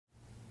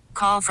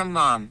call from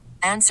mom.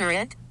 Answer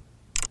it.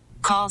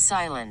 Call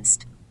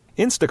silenced.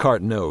 Instacart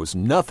knows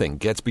nothing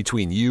gets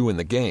between you and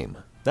the game.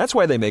 That's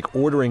why they make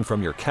ordering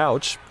from your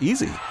couch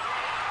easy.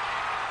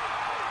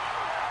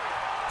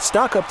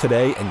 Stock up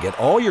today and get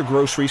all your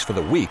groceries for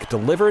the week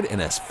delivered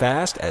in as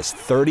fast as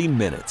 30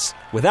 minutes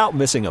without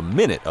missing a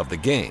minute of the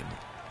game.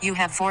 You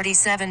have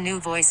 47 new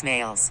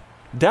voicemails.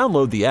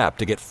 Download the app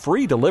to get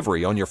free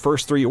delivery on your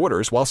first 3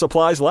 orders while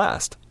supplies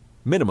last.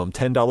 Minimum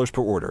 $10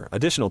 per order.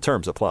 Additional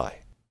terms apply.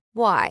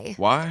 Why?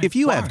 Why? If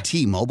you have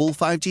T-Mobile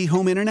 5G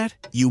home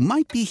internet, you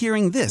might be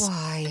hearing this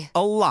Why?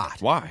 a lot.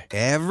 Why?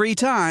 Every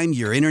time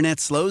your internet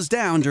slows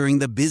down during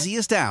the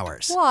busiest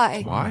hours.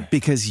 Why? Why?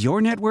 Because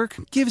your network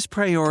gives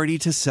priority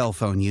to cell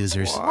phone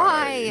users.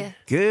 Why?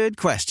 Good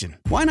question.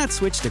 Why not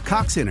switch to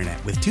Cox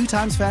Internet with 2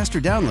 times faster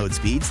download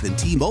speeds than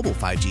T-Mobile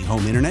 5G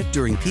home internet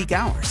during peak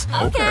hours?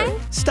 Okay.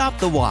 Stop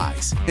the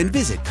whys and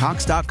visit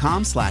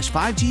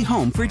cox.com/5G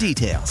home for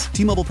details.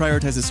 T-Mobile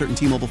prioritizes certain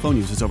T-Mobile phone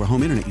users over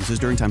home internet users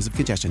during times of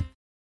congestion.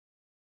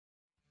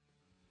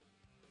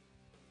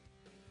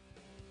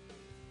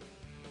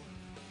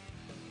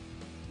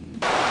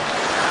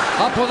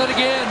 Up with it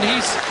again.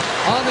 He's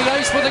on the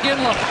ice with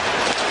Iginla.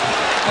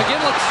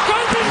 Iginla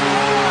scraping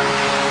forward.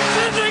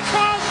 Sidney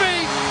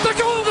Crosby, the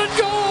golden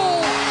goal.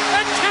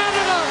 And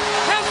Canada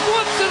has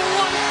once in a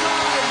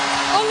lifetime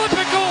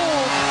Olympic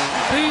gold.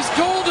 These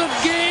golden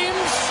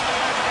games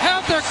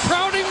have their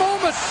crowning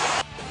moment.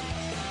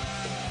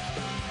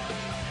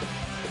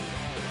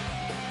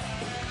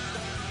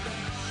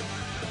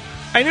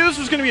 I knew this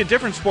was going to be a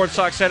different Sports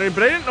Talk Saturday,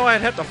 but I didn't know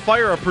I'd have to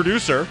fire a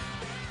producer.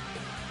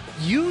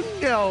 You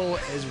know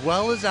as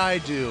well as I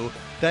do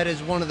that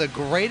is one of the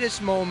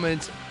greatest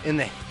moments in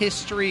the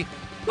history.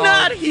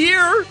 Not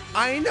here!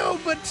 I know,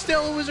 but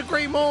still, it was a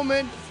great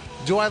moment.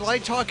 Do I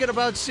like talking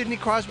about Sidney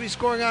Crosby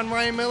scoring on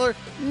Ryan Miller?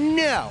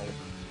 No.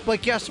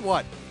 But guess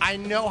what? I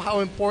know how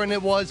important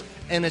it was,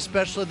 and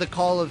especially the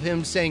call of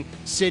him saying,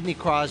 Sidney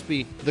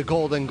Crosby, the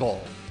golden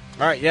goal.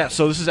 All right, yeah,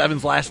 so this is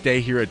Evan's last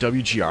day here at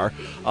WGR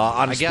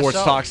on a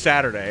Sports Talk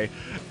Saturday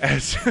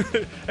as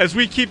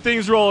we keep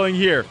things rolling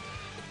here.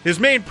 His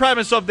main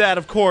premise of that,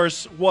 of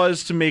course,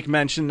 was to make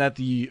mention that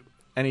the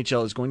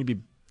NHL is going to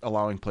be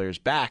allowing players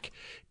back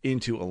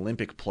into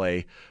Olympic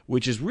play,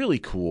 which is really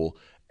cool.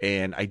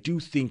 And I do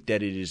think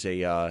that it is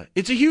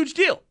it's a huge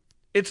deal.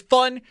 It's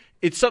fun.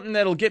 It's something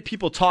that'll get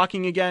people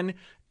talking again.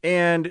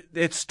 And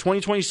it's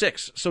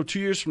 2026. So 2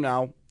 years from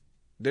now,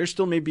 there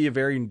still may be a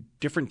very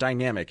different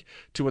dynamic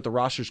to what the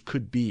rosters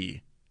could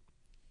be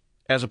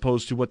as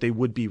opposed to what they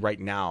would be right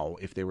now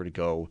if they were to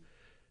go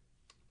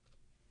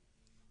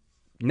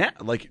now,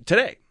 like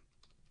today.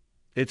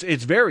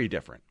 It's very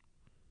different.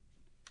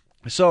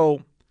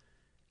 So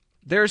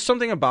there's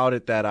something about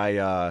it that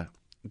I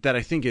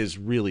think is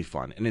really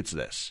fun, and it's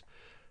this.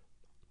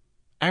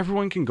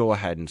 Everyone can go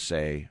ahead and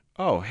say,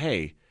 oh,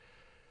 hey,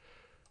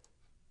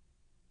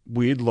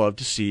 we'd love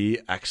to see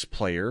X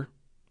player,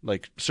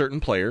 like certain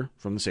player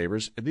from the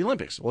Sabres at the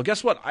Olympics. Well,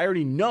 guess what? I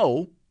already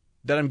know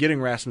that I'm getting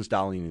Rasmus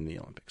Dahlin in the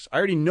Olympics. I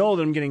already know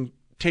that I'm getting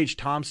Tage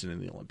Thompson in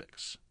the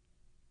Olympics.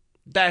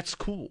 That's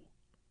cool.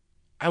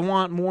 I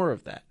want more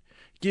of that.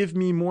 Give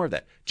me more of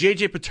that.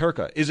 JJ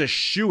Peterka is a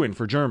shoo-in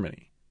for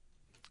Germany.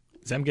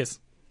 Zemgus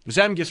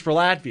for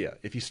Latvia,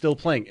 if he's still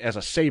playing as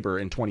a Sabre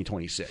in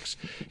 2026.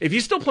 If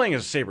he's still playing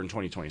as a Sabre in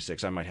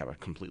 2026, I might have a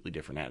completely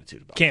different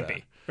attitude about that. Can't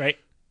be, right?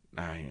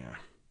 Yeah.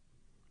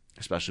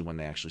 Especially when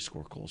they actually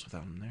score goals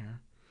without him there.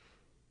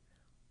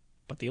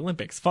 But the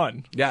Olympics,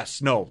 fun. Yes,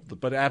 no,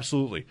 but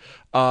absolutely.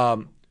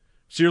 So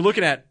you're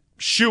looking at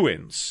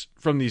shoo-ins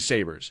from these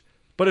Sabres.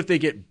 But if they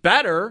get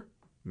better,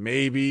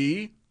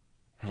 maybe,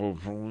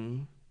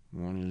 hopefully,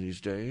 one of these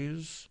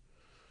days.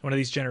 One of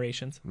these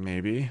generations.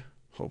 Maybe,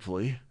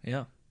 hopefully.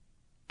 Yeah.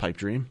 Pipe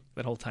dream.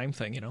 That whole time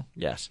thing,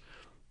 Yes.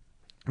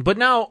 But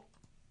now,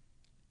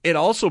 it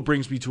also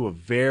brings me to a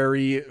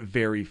very,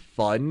 very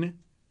fun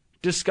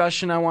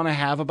discussion I want to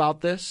have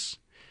about this,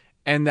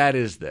 and that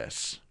is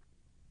this.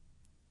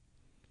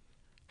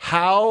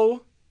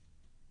 How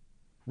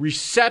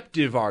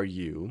receptive are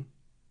you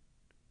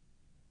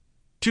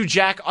to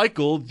Jack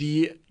Eichel,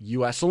 the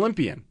U.S.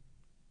 Olympian?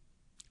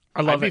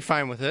 I'd be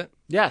fine with it.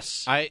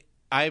 Yes. I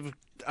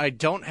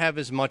don't have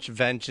as much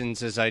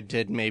vengeance as I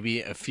did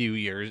maybe a few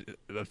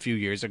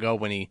years ago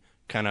when he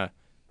kind of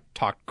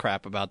talked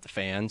crap about the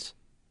fans.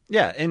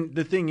 Yeah, and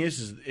the thing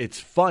is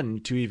it's fun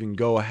to even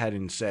go ahead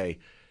and say,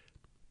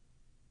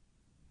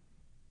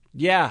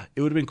 yeah,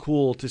 it would have been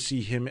cool to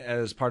see him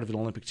as part of an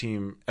Olympic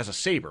team as a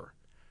Sabre.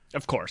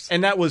 Of course.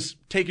 And that was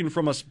taken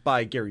from us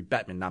by Gary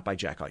Bettman, not by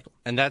Jack Eichel.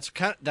 And that's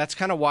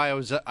kind of why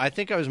I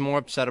think I was more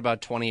upset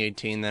about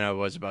 2018 than I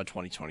was about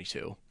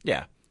 2022.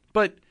 Yeah.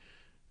 But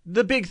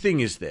the big thing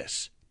is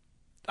this.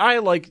 I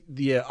like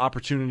the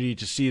opportunity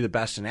to see the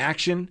best in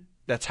action.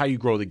 That's how you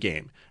grow the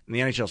game. And the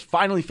NHL is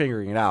finally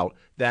figuring it out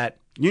that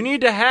you need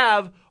to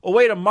have a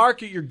way to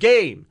market your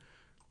game.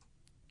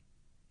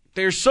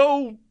 He's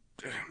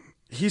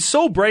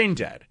so brain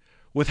dead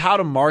with how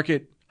to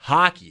market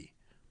hockey.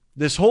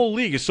 This whole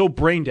league is so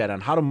brain dead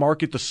on how to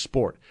market the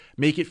sport,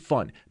 make it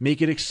fun,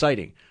 make it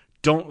exciting.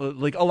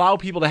 Don't allow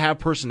people to have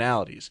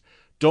personalities.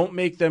 Don't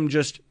make them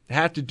just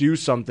have to do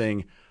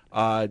something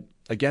not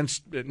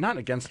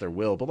against their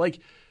will, but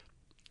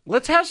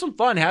let's have some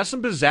fun, have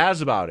some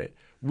pizzazz about it.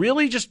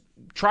 Really just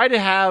try to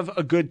have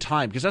a good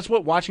time, because that's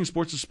what watching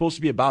sports is supposed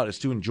to be about, is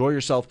to enjoy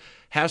yourself,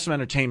 have some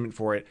entertainment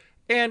for it,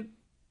 and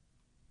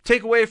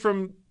take away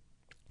from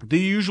the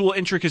usual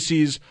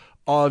intricacies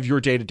of your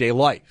day-to-day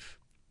life.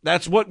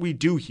 That's what we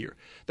do here.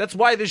 That's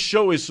why this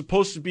show is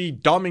supposed to be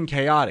dumb and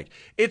chaotic.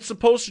 It's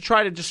supposed to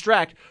try to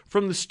distract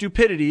from the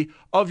stupidity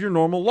of your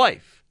normal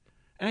life.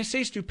 And I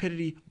say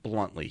stupidity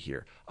bluntly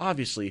here.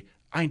 Obviously,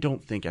 I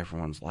don't think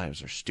everyone's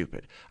lives are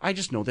stupid. I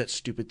just know that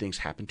stupid things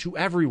happen to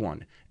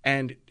everyone.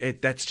 And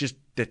that's just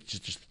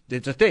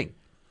it's a thing.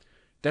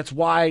 That's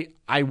why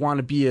I want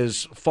to be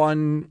as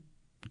fun,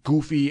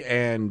 goofy,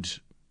 and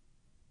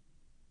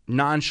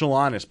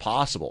nonchalant as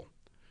possible.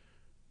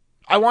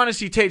 I want to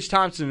see Tage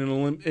Thompson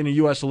in a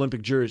U.S.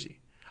 Olympic jersey.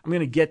 I'm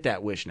going to get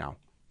that wish now.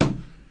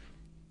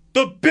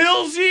 The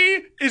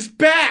Billsy is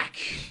back!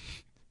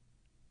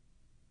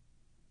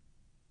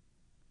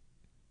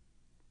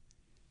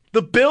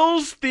 The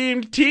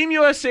Bills-themed Team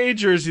USA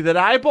jersey that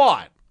I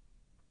bought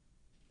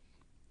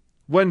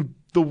when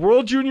the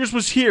World Juniors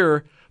was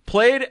here,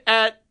 played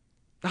at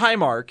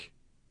Highmark.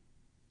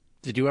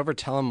 Did you ever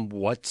tell him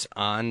what's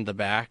on the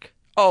back?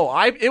 Oh,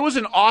 it was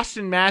an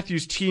Austin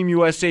Matthews Team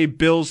USA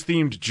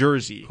Bills-themed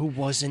jersey. Who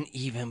wasn't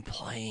even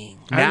playing.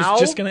 I was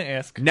just going to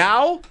ask.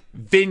 Now,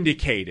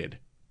 vindicated.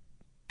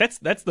 That's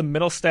the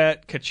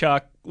Middlestat,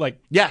 Kachuk,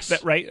 yes.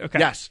 That, right? Okay.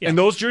 Yes. Yeah. And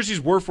those jerseys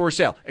were for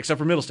sale, except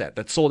for Middlestat.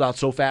 That sold out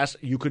so fast,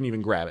 you couldn't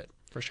even grab it.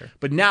 For sure.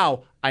 But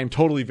now, I'm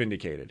totally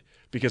vindicated,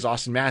 because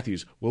Austin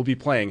Matthews will be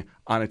playing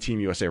on a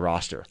Team USA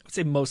roster. I'd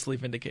say mostly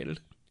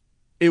vindicated.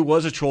 It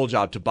was a troll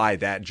job to buy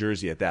that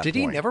jersey at that point. Did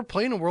he never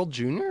play in a World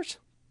Juniors?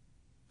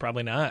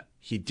 Probably not.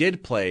 He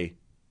did play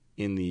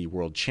in the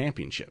World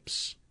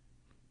Championships.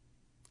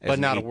 But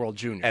not a World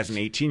Juniors. As an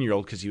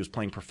 18-year-old, because he was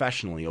playing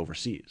professionally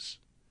overseas.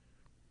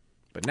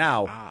 But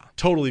now,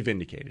 totally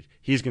vindicated.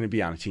 He's going to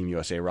be on a Team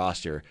USA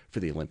roster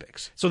for the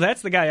Olympics. So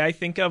that's the guy I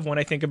think of when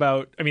I think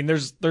about,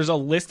 there's a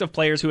list of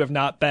players who have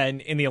not been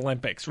in the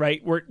Olympics,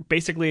 right? We're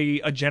basically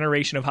a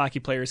generation of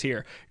hockey players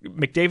here.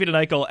 McDavid and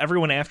Eichel,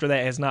 everyone after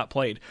that has not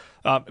played.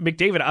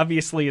 McDavid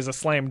obviously is a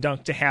slam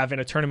dunk to have in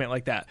a tournament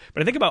like that.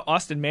 But I think about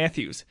Austin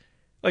Matthews.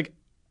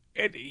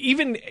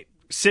 Even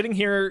sitting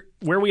here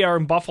where we are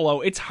in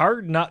Buffalo, it's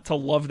hard not to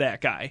love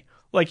that guy.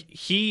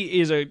 He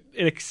is an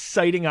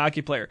exciting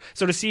hockey player.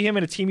 So to see him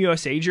in a Team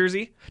USA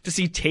jersey, to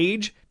see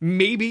Tage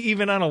maybe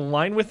even on a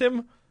line with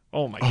him,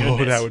 oh my goodness.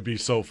 Oh, that would be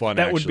so fun,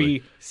 That would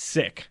be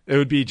sick. It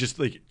would be just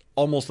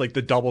almost like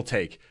the double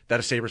take that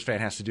a Sabres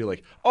fan has to do.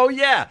 Oh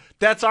yeah,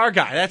 that's our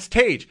guy. That's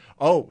Tage.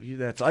 Oh,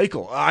 that's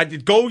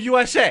Eichel. Go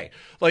USA.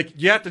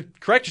 You have to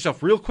correct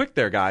yourself real quick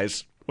there,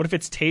 guys. What if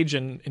it's Tage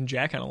and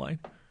Jack on a line?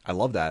 I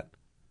love that.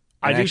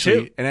 I do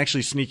too. And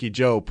actually, Sneaky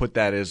Joe put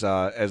that as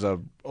a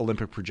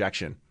Olympic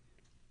projection.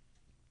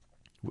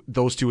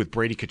 Those two with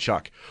Brady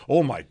Tkachuk.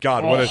 Oh my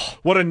God,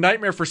 what a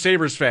nightmare for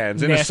Sabres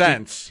fans, in a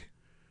sense.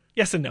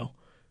 Yes and no.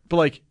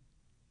 But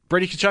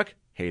Brady Tkachuk,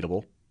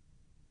 hateable.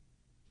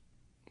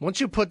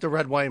 Once you put the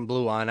red, white, and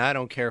blue on, I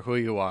don't care who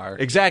you are.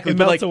 Exactly. It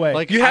melts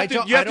away. You have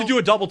to do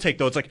a double take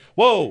though. It's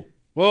whoa.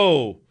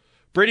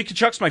 Brady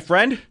Tkachuk's my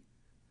friend.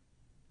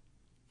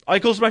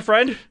 Eichel's my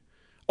friend.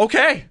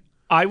 Okay.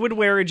 I would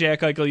wear a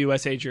Jack Eichel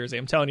USA jersey.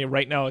 I'm telling you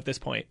right now at this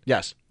point.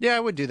 Yes. Yeah, I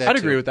would do that. I'd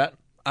agree with that.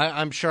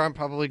 I'm sure I'm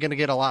probably going to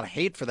get a lot of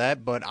hate for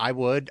that, but I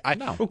would.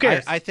 No. Who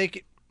cares? I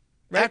think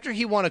after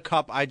he won a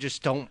cup, I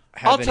just don't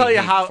have I'll any tell you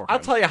hate how. for him. I'll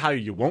tell you how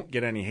you won't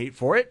get any hate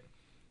for it.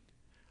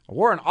 I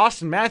wore an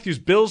Austin Matthews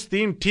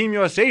Bills-themed Team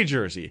USA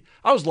jersey.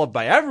 I was loved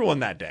by everyone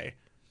that day.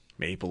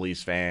 Maple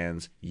Leafs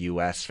fans,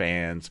 U.S.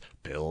 fans,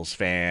 Bills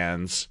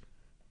fans.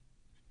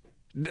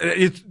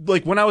 It's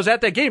when I was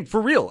at that game,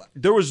 for real,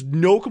 there was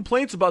no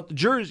complaints about the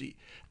jersey.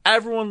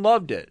 Everyone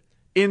loved it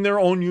in their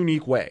own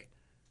unique way.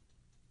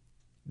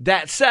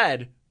 That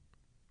said,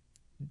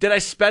 did I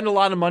spend a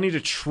lot of money to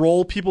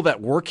troll people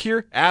that work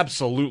here?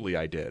 Absolutely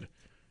I did.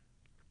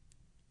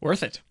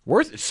 Worth it.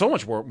 Worth it. So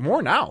much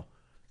more now.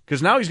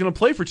 Because now he's going to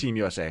play for Team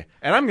USA.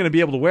 And I'm going to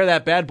be able to wear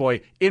that bad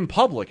boy in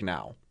public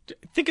now.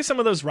 Think of some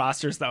of those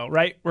rosters, though,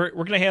 right? We're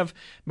going to have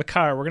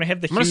Makar. We're going to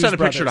have the Hughes I'm going to send a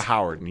brothers. picture to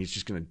Howard, and he's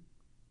just going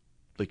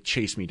to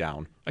chase me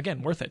down.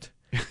 Again, worth it.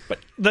 But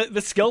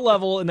the skill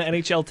level in the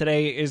NHL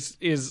today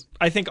is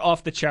I think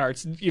off the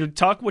charts.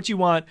 Talk what you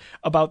want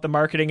about the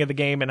marketing of the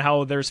game and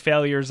how there's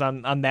failures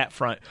on that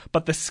front,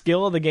 but the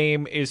skill of the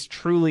game is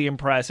truly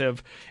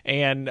impressive,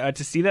 and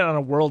to see that on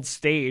a world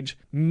stage,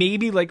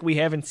 maybe like we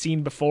haven't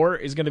seen before,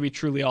 is going to be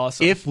truly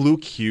awesome. If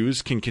Luke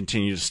Hughes can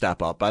continue to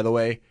step up, by the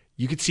way,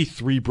 you could see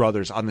 3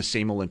 brothers on the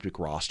same Olympic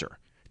roster.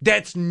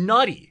 That's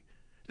nutty.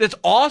 That's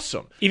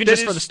awesome. Even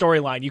just for the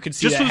storyline, you could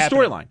see just that for the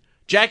happening. storyline.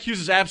 Jack Hughes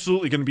is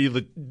absolutely going to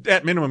be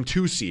at minimum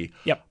 2C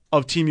Yep.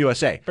 of Team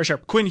USA. For sure.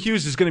 Quinn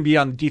Hughes is going to be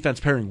on the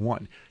defense pairing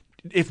 1.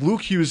 If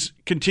Luke Hughes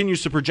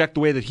continues to project the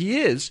way that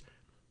he is,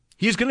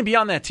 he's going to be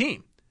on that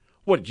team.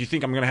 What, do you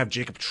think I'm going to have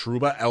Jacob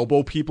Trouba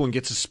elbow people and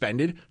get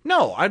suspended?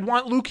 No, I'd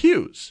want Luke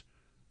Hughes.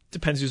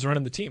 Depends who's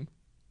running the team.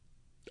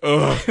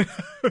 Ugh.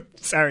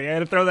 Sorry, I had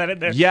to throw that in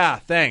there. Yeah,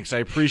 thanks. I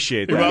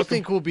appreciate that. Who do you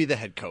think will be the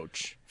head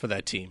coach for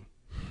that team?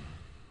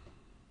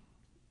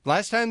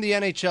 Last time the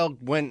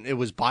NHL went, it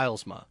was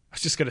Bilesma. I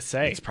was just going to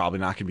say. It's probably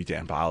not going to be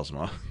Dan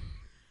Bilesma.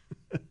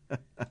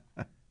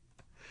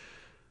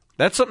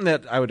 That's something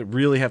that I would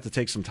really have to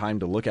take some time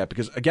to look at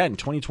because, again,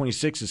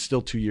 2026 is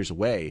still 2 years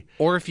away.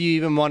 Or if you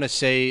even want to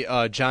say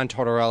John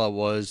Tortorella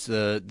was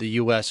the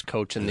U.S.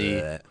 coach in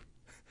the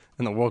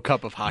World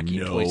Cup of Hockey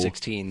in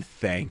 2016.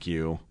 Thank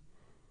you.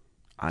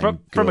 From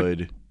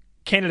good. A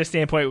Canada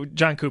standpoint,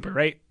 John Cooper,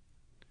 right?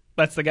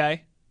 That's the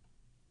guy?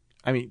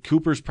 I mean,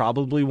 Cooper's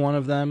probably one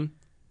of them.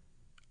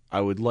 I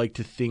would like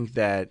to think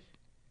that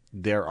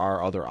there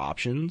are other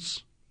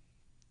options.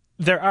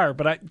 There are,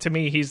 but to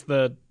me, he's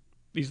the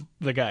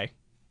guy.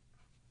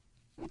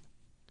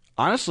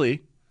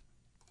 Honestly,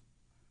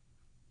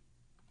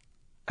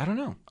 I don't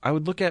know. I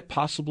would look at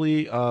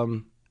possibly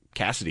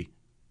Cassidy,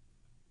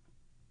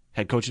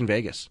 head coach in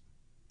Vegas.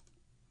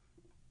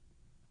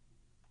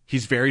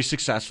 He's very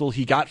successful.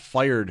 He got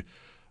fired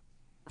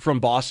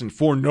from Boston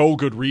for no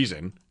good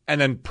reason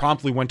and then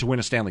promptly went to win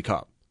a Stanley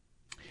Cup.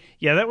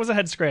 Yeah, that was a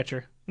head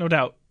scratcher, no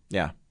doubt.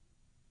 Yeah.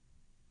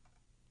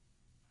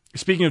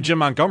 Speaking of Jim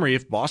Montgomery,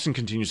 if Boston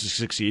continues to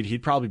succeed,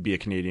 he'd probably be a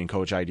Canadian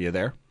coach idea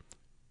there.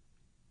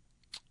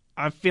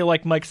 I feel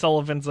like Mike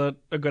Sullivan's a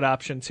good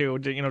option too,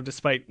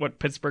 despite what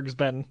Pittsburgh's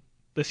been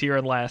this year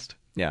and last.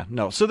 Yeah,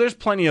 no. So there's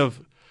plenty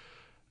of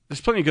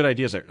good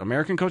ideas there.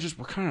 American coaches,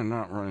 we're kind of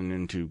not running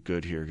into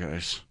good here,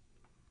 guys.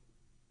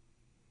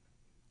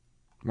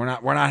 We're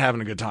not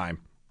having a good time.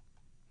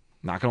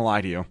 Not going to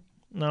lie to you.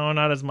 No,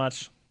 not as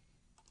much.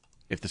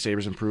 If the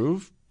Sabres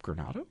improve,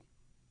 Granato?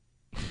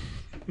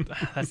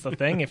 That's the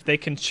thing. If they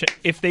can,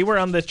 if they were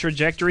on the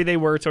trajectory they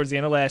were towards the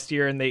end of last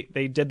year, and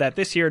they did that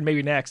this year and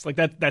maybe next, like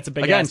that's a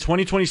big again. ask.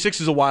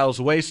 2026 is a whiles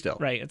away still.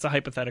 Right. It's a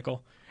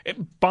hypothetical.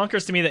 It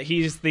bonkers to me that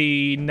he's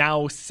the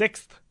now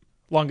 6th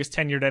longest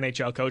tenured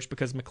NHL coach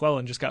because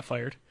McClellan just got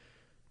fired.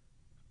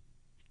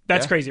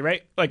 That's crazy,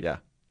 right? Like, yeah,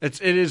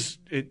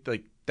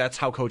 that's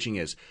how coaching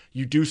is.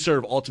 You do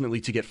serve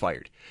ultimately to get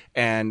fired,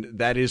 and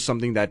that is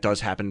something that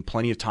does happen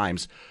plenty of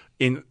times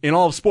in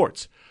all of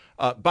sports.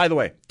 By the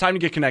way, time to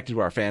get connected to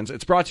our fans.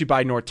 It's brought to you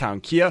by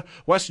Northtown Kia,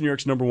 Western New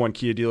York's #1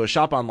 Kia dealer.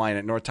 Shop online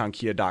at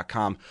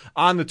northtownkia.com.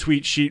 On the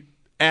tweet sheet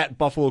at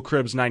Buffalo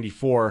Cribs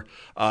 94.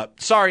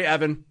 Sorry,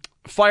 Evan.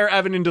 Fire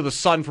Evan into the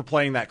sun for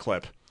playing that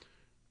clip.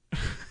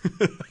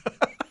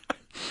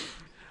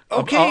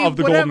 Okay, of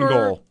the whatever.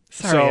 golden goal.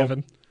 sorry,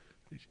 Evan.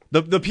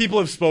 The people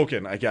have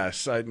spoken, I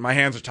guess. My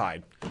hands are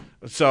tied.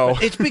 So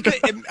It's because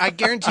I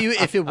guarantee you,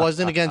 if it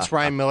wasn't against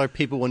Ryan Miller,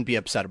 people wouldn't be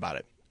upset about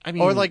it. I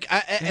mean, or like it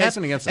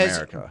happened against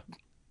America.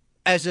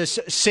 As a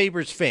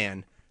Sabres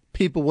fan,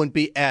 people wouldn't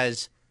be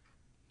as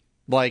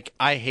like,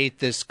 I hate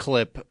this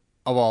clip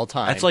of all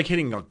time. It's like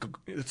hitting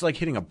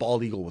a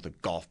bald eagle with a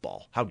golf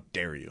ball. How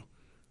dare you?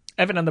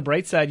 Evan, on the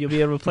bright side, you'll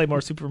be able to play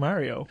more Super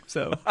Mario.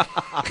 So,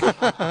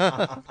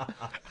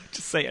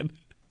 just saying.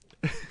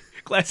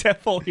 Glass half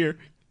full here.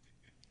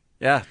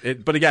 Yeah,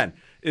 but again,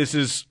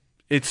 it's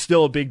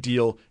still a big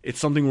deal. It's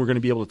something we're going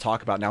to be able to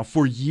talk about now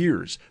for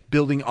years,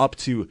 building up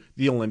to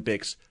the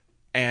Olympics,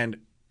 and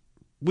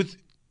with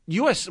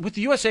the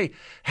USA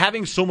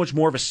having so much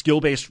more of a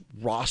skill-based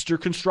roster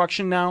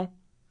construction now,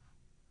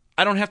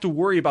 I don't have to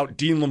worry about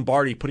Dean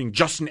Lombardi putting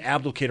Justin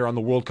Abdelkader on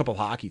the World Cup of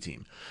Hockey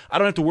team. I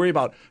don't have to worry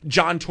about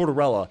John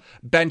Tortorella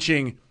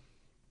benching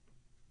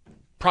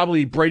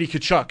probably Brady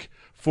Tkachuk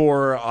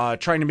for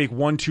trying to make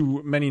one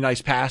too many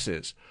nice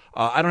passes.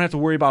 I don't have to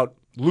worry about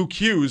Luke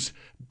Hughes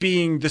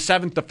being the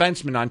 7th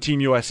defenseman on Team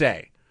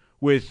USA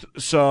with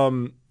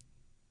some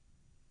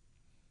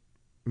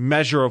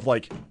measure of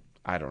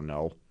I don't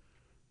know.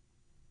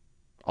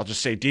 I'll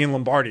just say Dean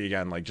Lombardi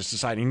again, just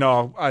deciding,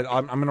 no,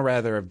 I'm going to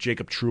rather have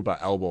Jacob Trouba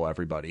elbow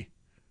everybody.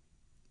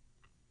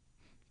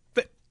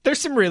 There's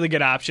some really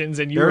good options,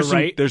 and you're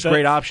right. There's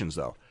great options,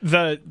 though.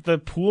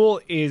 The pool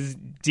is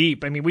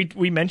deep. I mean,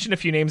 we mentioned a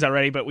few names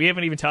already, but we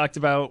haven't even talked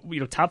about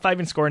top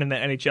 5 in scoring in the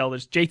NHL.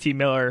 There's JT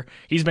Miller.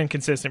 He's been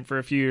consistent for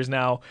a few years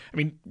now. I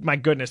mean, my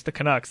goodness, the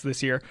Canucks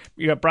this year.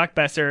 You got Brock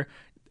Besser.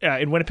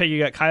 In Winnipeg, you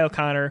got Kyle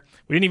Connor.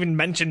 We didn't even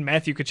mention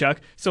Matthew Tkachuk.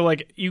 So,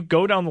 you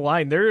go down the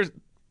line, they're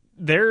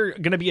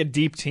going to be a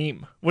deep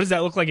team. What does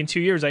that look like in 2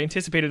 years? I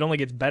anticipate it only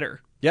gets better.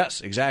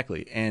 Yes,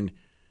 exactly. And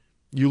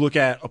you look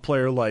at a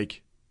player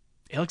like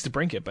Alex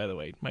DeBrincat, by the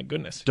way. My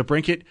goodness.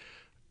 DeBrincat,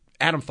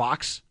 Adam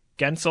Fox,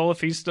 Gensel,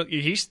 if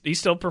he's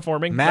still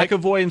performing.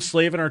 McAvoy and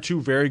Slavin are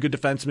two very good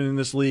defensemen in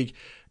this league.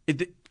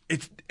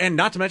 And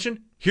not to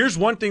mention, here's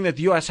one thing that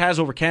the U.S. has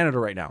over Canada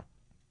right now: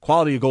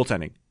 quality of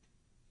goaltending.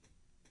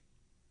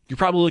 You're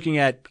probably looking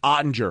at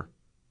Ottinger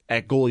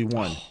at goalie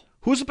 1.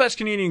 Who's the best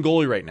Canadian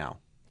goalie right now?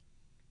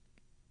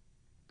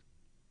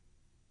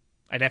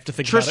 I'd have to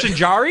think Tristan about it.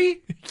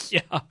 Jarry?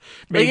 Yeah.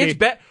 Maybe.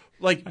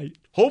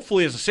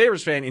 Hopefully as a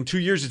Sabres fan, in 2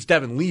 years it's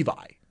Devin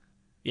Levi.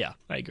 Yeah,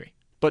 I agree.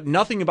 But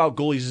nothing about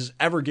goalies is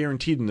ever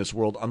guaranteed in this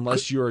world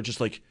unless you're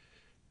just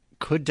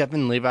could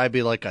Devin Levi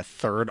be like a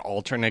third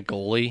alternate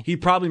goalie? He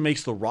probably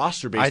makes the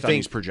roster based on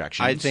these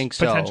projections. I think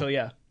so. Potential,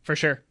 yeah, for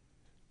sure.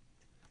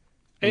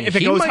 If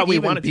it goes how we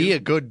want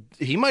it to.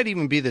 He might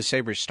even be the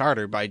Sabres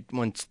starter by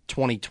when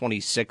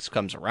 2026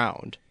 comes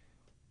around.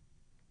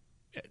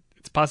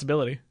 It's a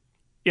possibility.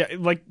 Yeah,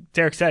 like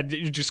Derek said,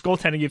 you just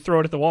goaltending, you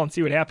throw it at the wall and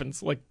see what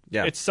happens.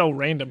 It's so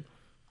random.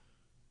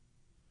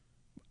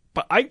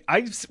 But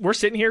we're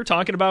sitting here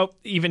talking about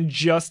even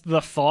just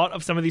the thought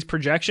of some of these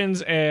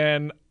projections,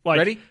 and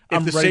ready?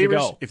 I'm ready to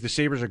go. If the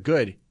Sabres are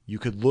good, you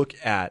could look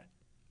at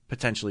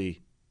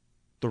potentially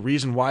the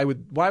reason why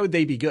would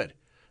they be good.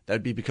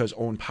 That'd be because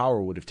Owen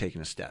Power would have taken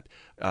a step.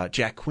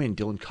 Jack Quinn,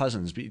 Dylan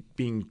Cousins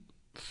being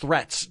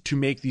threats to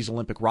make these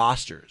Olympic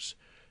rosters.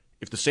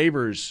 If the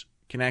Sabres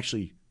can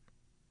actually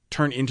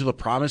turn into the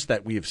promise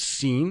that we have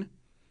seen,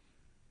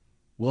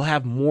 we'll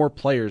have more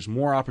players,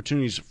 more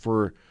opportunities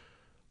for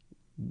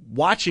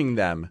watching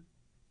them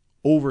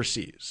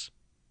overseas.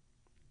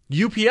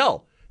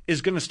 UPL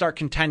is going to start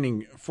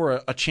contending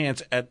for a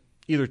chance at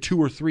either 2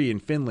 or 3 in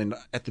Finland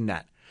at the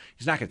net.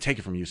 He's not going to take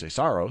it from Jussi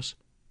Saros,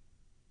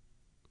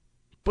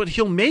 but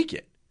he'll make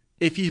it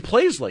if he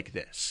plays like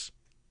this.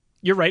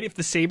 You're right. If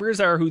the Sabres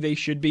are who they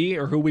should be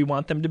or who we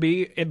want them to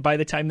be, by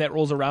the time that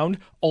rolls around,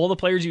 all the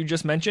players you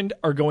just mentioned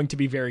are going to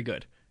be very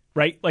good,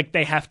 right? Like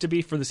they have to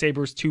be for the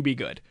Sabres to be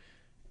good.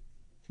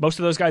 Most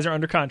of those guys are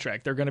under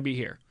contract. They're going to be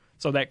here.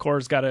 So that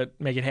core's got to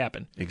make it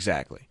happen.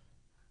 Exactly.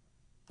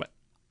 But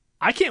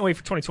I can't wait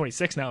for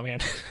 2026 now, man.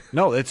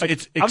 No, it's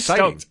exciting. I'm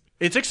stoked.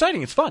 It's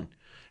exciting. It's fun.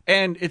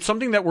 And it's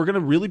something that we're going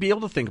to really be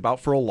able to think about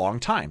for a long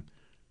time.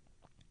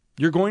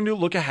 You're going to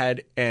look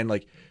ahead and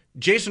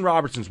Jason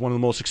Robertson's one of the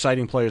most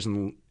exciting players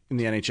in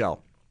the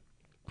NHL.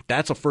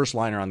 That's a first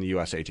liner on the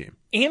USA team.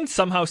 And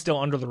somehow still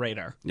under the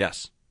radar.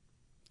 Yes.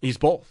 He's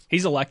both.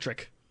 He's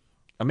electric.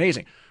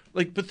 Amazing.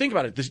 But think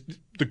about it.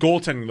 The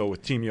goaltending, though,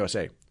 with Team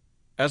USA.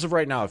 As of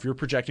right now, if you're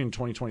projecting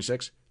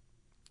 2026,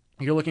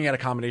 you're looking at a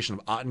combination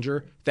of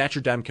Ottinger,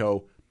 Thatcher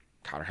Demko,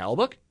 Connor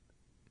Hellebuyck.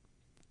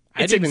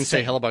 I'd even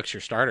say Hellebuck's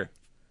your starter.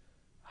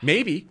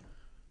 Maybe.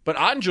 But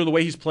Ottinger, the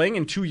way he's playing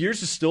in 2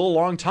 years is still a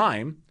long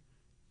time.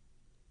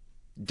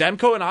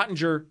 Demko and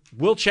Ottinger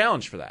will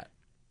challenge for that.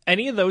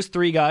 Any of those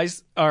 3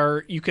 guys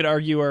you could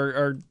argue,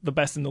 are the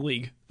best in the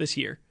league this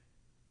year.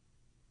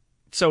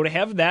 So to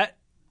have that,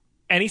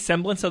 any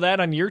semblance of that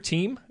on your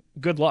team,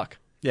 good luck.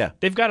 Yeah.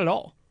 They've got it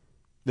all.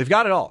 They've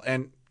got it all.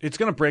 And it's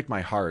going to break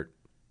my heart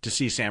to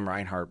see Sam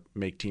Reinhart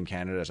make Team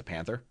Canada as a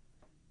Panther.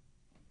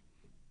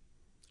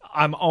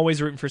 I'm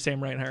always rooting for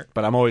Sam Reinhart.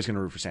 But I'm always going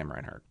to root for Sam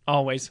Reinhart.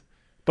 Always.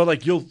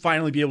 But you'll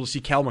finally be able to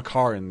see Cal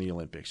McCarr in the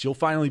Olympics. You'll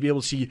finally be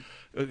able to see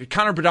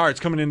Connor Bedard's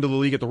coming into the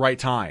league at the right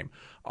time.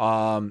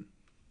 Have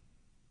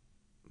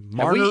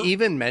we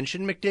even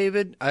mentioned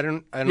McDavid? I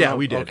don't know. Yeah,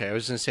 we did. Okay, I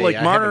was going to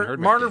say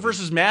Marner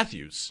versus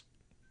Matthews.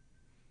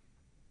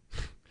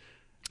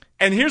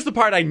 And here's the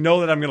part I know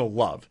that I'm going to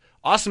love.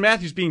 Austin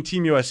Matthews being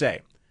Team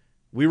USA.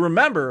 We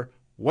remember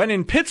when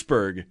in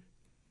Pittsburgh,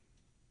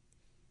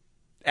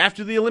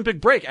 after the Olympic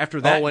break,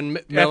 after that, when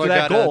Miller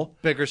got goal,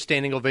 a bigger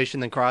standing ovation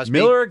than Crosby.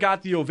 Miller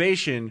got the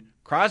ovation.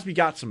 Crosby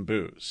got some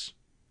boos,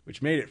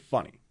 which made it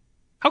funny.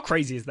 How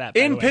crazy is that?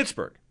 In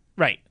Pittsburgh,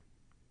 right?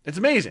 It's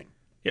amazing.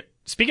 Yep.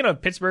 Speaking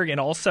of Pittsburgh, and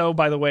also,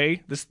 by the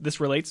way,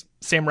 this relates.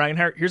 Sam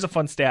Reinhart. Here's a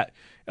fun stat.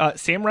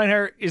 Sam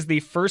Reinhart is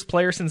the first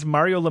player since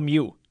Mario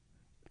Lemieux.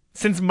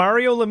 Since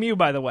Mario Lemieux,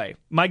 by the way,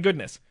 my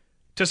goodness,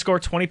 to score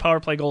 20 power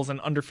play goals in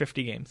under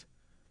 50 games.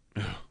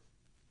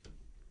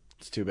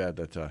 It's too bad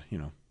that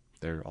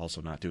they're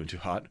also not doing too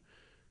hot.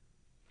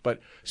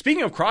 But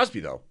speaking of Crosby,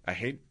 though, I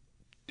hate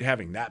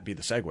having that be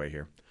the segue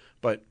here,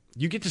 but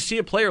you get to see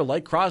a player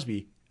like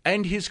Crosby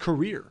end his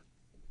career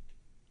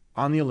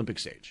on the Olympic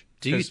stage.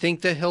 Do you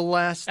think that he'll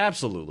last?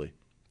 Absolutely.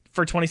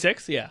 For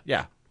 26? Yeah.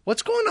 Yeah.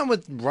 What's going on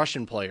with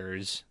Russian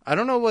players? I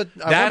don't know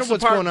That's the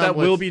part going on that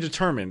with... will be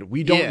determined.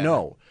 We don't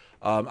know.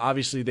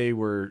 Obviously, they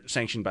were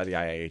sanctioned by the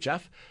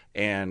IIHF,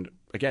 and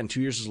again,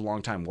 2 years is a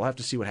long time. We'll have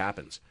to see what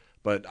happens.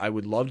 But I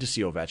would love to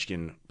see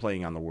Ovechkin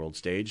playing on the world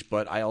stage,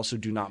 but I also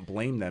do not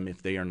blame them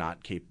if they are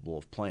not capable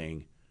of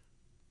playing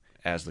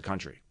as the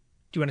country.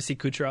 Do you want to see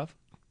Kucherov?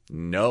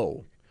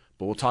 No.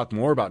 But we'll talk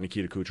more about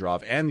Nikita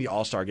Kucherov and the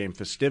All-Star Game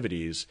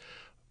festivities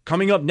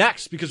coming up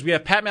next, because we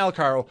have Pat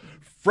Malacaro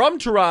from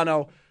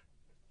Toronto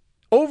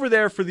over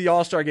there for the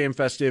All-Star Game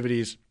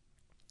festivities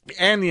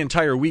and the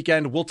entire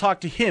weekend. We'll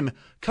talk to him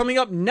coming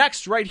up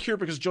next right here,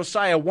 because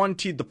Josiah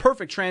one-teed the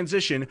perfect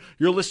transition.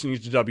 You're listening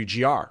to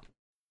WGR.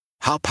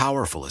 How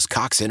powerful is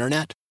Cox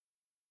Internet?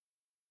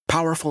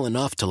 Powerful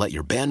enough to let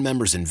your band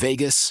members in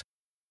Vegas,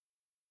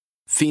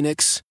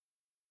 Phoenix,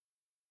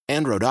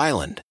 and Rhode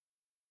Island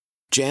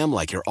jam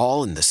like you're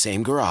all in the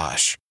same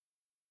garage.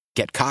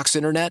 Get Cox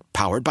Internet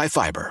powered by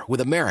fiber with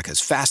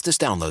America's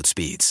fastest download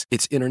speeds.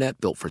 It's internet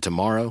built for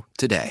tomorrow,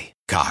 today.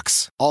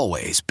 Cox,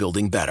 always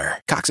building better.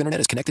 Cox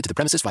Internet is connected to the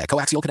premises via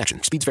coaxial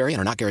connection. Speeds vary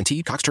and are not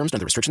guaranteed. Cox terms and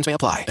other restrictions may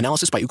apply.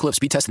 Analysis by Ookla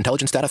Speed Test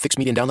Intelligence Data. Fixed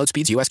median download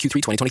speeds. US Q3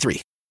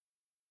 2023.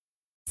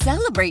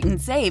 Celebrate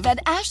and save at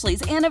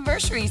Ashley's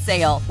Anniversary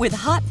Sale. With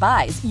Hot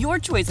Buys, your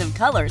choice of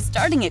colors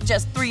starting at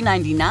just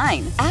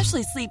 $3.99.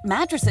 Ashley Sleep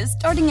mattresses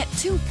starting at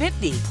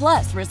 $2.50.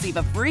 Plus, receive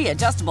a free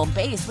adjustable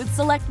base with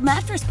select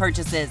mattress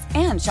purchases.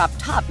 And shop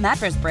top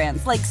mattress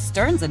brands like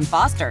Stearns &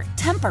 Foster,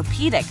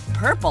 Tempur-Pedic,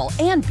 Purple,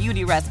 and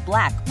Beautyrest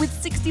Black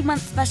with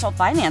 60-month special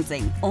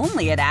financing.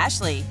 Only at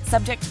Ashley.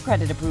 Subject to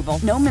credit approval.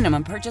 No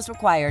minimum purchase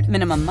required.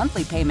 Minimum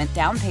monthly payment,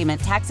 down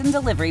payment, tax, and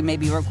delivery may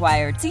be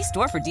required. See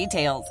store for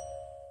details.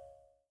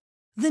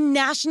 The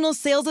national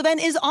sales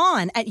event is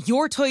on at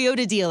your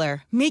Toyota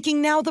dealer,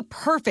 making now the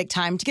perfect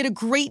time to get a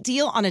great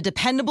deal on a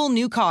dependable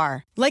new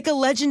car. Like a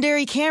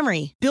legendary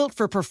Camry, built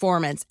for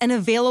performance and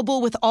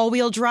available with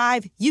all-wheel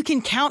drive, you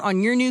can count on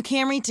your new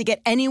Camry to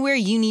get anywhere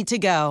you need to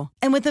go.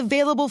 And with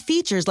available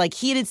features like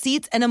heated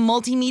seats and a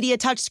multimedia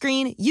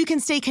touchscreen, you can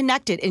stay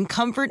connected in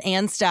comfort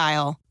and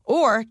style.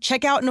 Or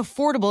check out an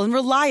affordable and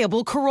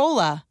reliable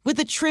Corolla with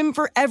a trim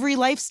for every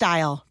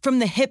lifestyle. From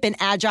the hip and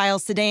agile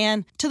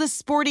sedan to the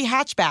sporty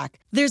hatchback,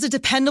 there's a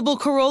dependable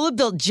Corolla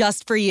built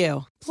just for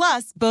you.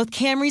 Plus, both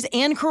Camrys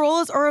and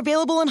Corollas are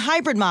available in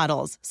hybrid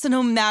models, so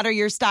no matter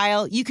your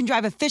style, you can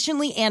drive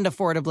efficiently and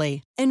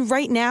affordably. And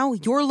right now,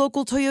 your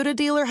local Toyota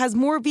dealer has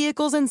more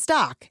vehicles in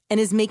stock and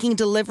is making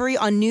delivery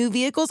on new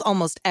vehicles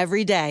almost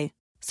every day.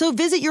 So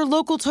visit your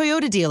local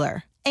Toyota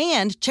dealer.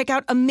 And check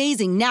out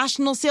amazing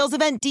national sales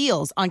event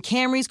deals on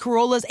Camrys,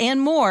 Corollas,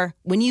 and more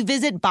when you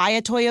visit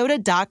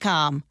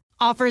buyatoyota.com.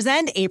 Offers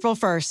end April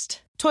 1st.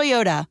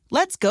 Toyota,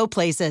 let's go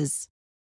places.